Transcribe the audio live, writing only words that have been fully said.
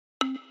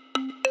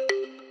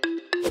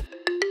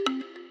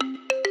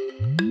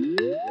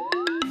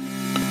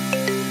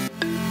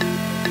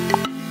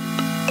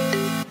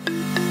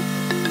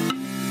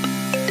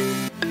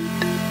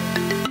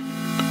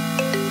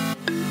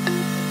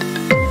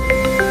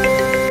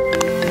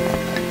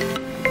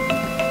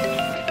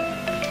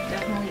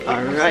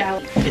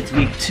It's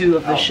week 2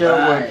 of the show.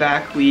 We're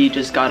back. We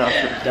just got off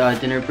the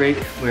dinner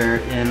break. We're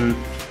in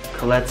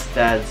Colette's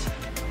dad's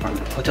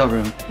hotel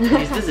room.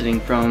 He's visiting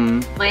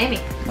from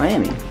Miami.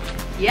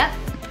 Yep.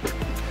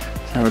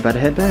 So now we're about to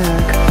head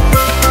back.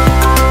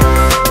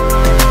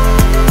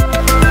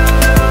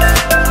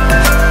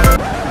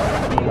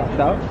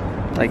 Out,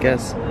 I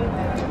guess.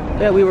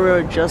 Yeah, we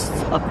were just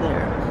up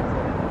there.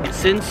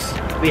 Since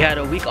we had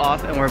a week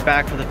off and we're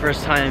back for the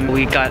first time,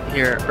 we got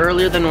here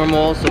earlier than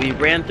normal, so we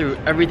ran through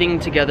everything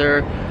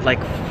together,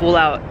 like full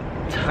out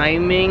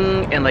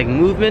timing and like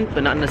movement,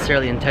 but not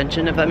necessarily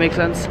intention, if that makes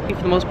sense. For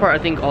the most part,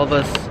 I think all of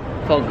us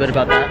felt good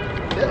about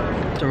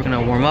that. So we're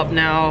gonna warm up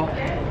now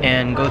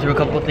and go through a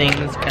couple of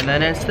things, and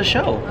then it's the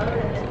show.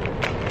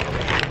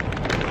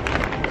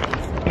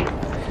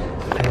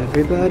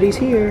 Everybody's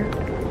here.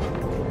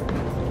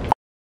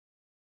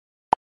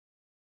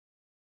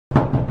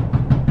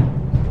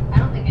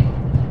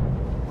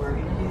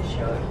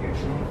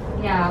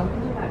 Yeah, we'll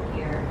move out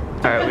here.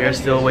 Alright, we are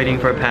still waiting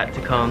for Pat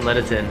to come let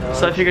us in.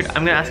 So I figured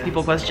I'm gonna ask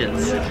people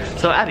questions.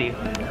 So Abby,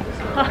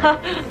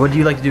 what do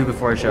you like to do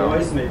before a show?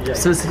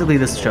 Specifically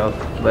this show,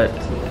 but...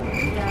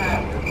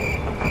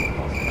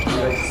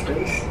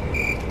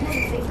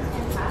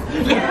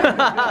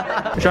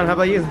 Sean, how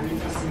about you?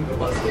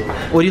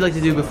 What do you like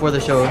to do before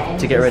the show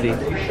to get ready?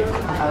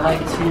 I like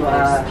to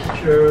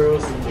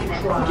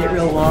get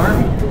real warm,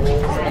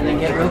 and then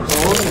get real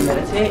cold, and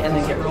meditate, and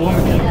then get real warm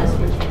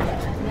again.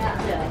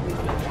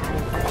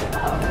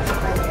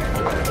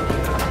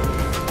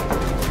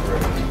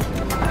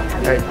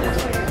 Alright, do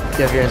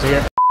you have your answer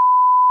yet?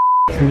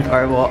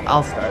 Alright, well,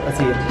 I'll start. Let's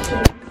see.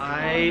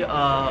 I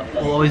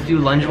will always do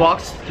lunge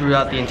walks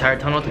throughout the entire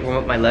tunnel to warm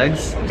up my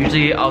legs.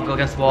 Usually I'll go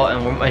against the wall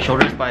and warm up my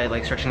shoulders by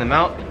like stretching them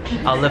out.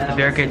 I'll lift the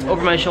barricades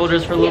over my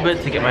shoulders for a little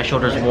bit to get my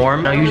shoulders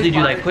warm. I usually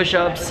do like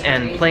push-ups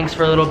and planks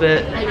for a little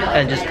bit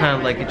and just kind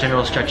of like a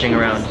general stretching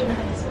around.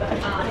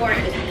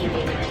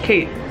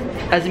 Kate,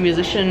 as a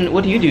musician,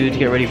 what do you do to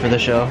get ready for the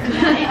show?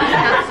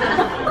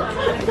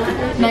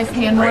 Nice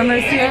hand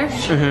warmers here.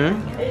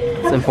 Mm-hmm.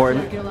 It's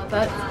important. A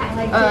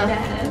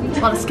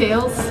lot of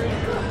scales.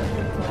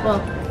 Well,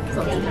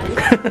 something.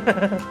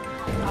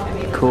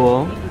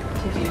 Cool.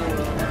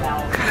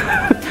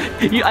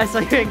 I saw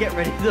you get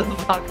ready to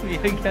block me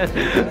again.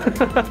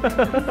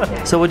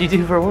 So what do you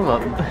do for a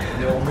warm-up?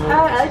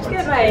 I like to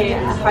get my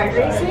heart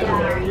racing.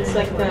 It's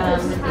like the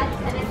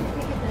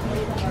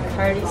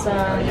party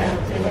song,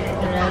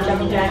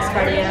 jumping jacks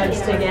cardio,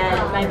 just to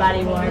get my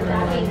body warm,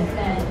 and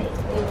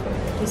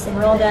then do some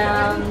roll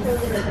downs,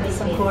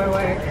 some core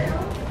work.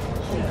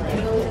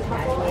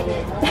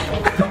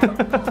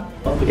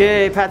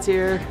 Yay, Pat's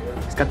here.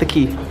 He's got the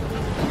key.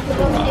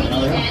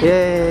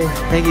 Yay,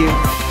 thank you.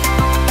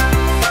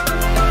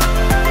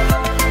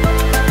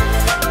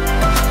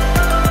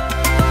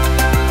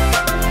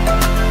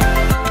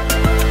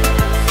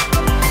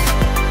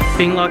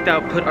 Being locked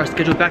out put our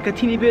schedule back a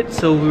teeny bit,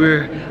 so we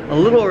were a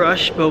little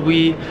rushed, but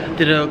we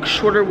did a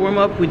shorter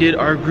warm-up. We did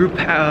our group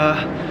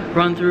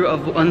run through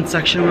of one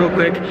section real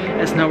quick,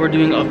 and so now we're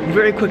doing a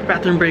very quick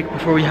bathroom break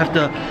before we have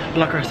to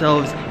lock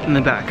ourselves in the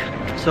back.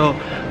 So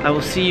I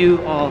will see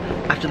you all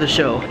after the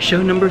show.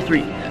 Show number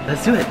 3.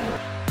 Let's do it.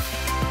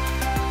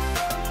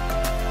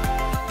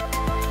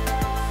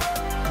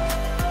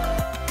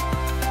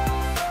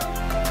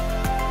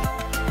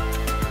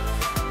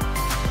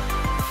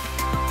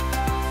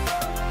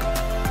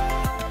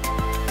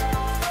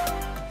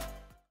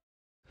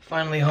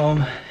 Finally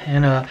home,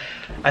 and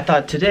I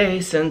thought today,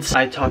 since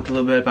I talked a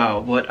little bit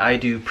about what I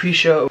do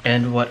pre-show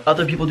and what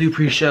other people do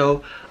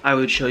pre-show, I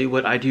would show you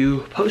what I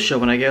do post-show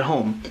when I get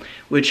home,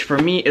 which for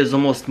me is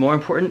almost more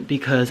important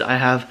because I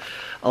have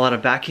a lot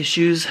of back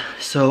issues.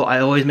 So I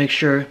always make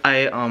sure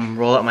I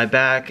roll out my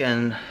back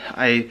and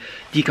I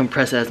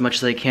decompress it as much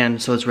as I can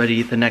so it's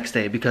ready the next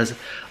day, because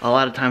a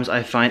lot of times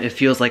I find it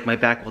feels like my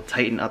back will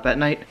tighten up at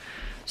night.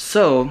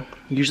 So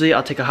usually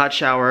I'll take a hot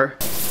shower,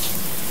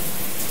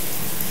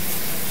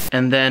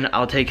 and then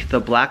I'll take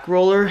the black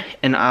roller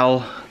and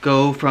I'll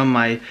go from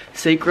my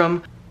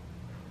sacrum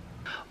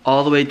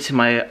all the way to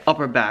my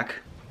upper back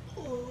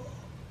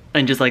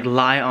and just like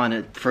lie on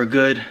it for a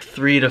good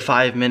 3 to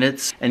 5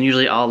 minutes. And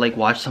usually I'll like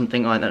watch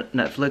something on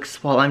Netflix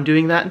while I'm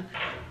doing that.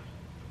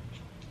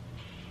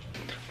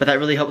 But that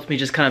really helps me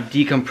just kind of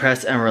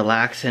decompress and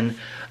relax and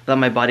let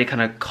my body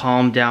kind of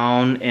calm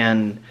down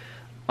and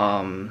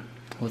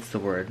what's the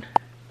word?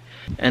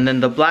 And then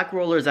the black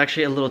roller is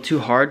actually a little too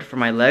hard for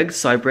my legs,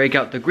 so I break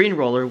out the green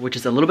roller, which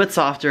is a little bit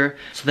softer.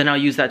 So then I'll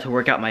use that to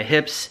work out my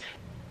hips,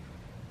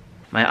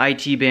 my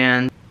IT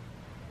band,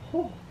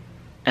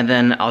 and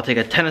then I'll take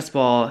a tennis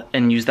ball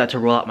and use that to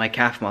roll out my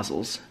calf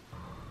muscles.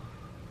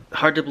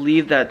 Hard to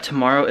believe that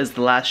tomorrow is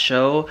the last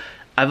show.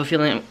 I have a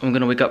feeling I'm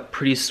gonna wake up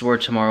pretty sore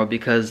tomorrow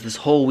because this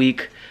whole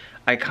week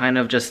I kind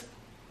of just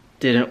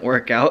didn't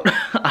work out.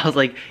 I was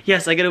like,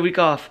 yes, I get a week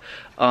off.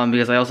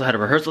 Because I also had a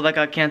rehearsal that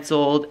got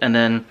canceled, and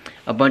then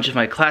a bunch of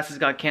my classes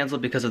got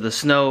canceled because of the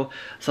snow,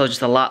 so I was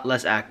just a lot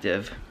less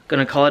active.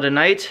 Gonna call it a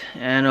night,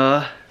 and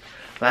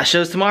last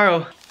show's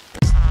tomorrow.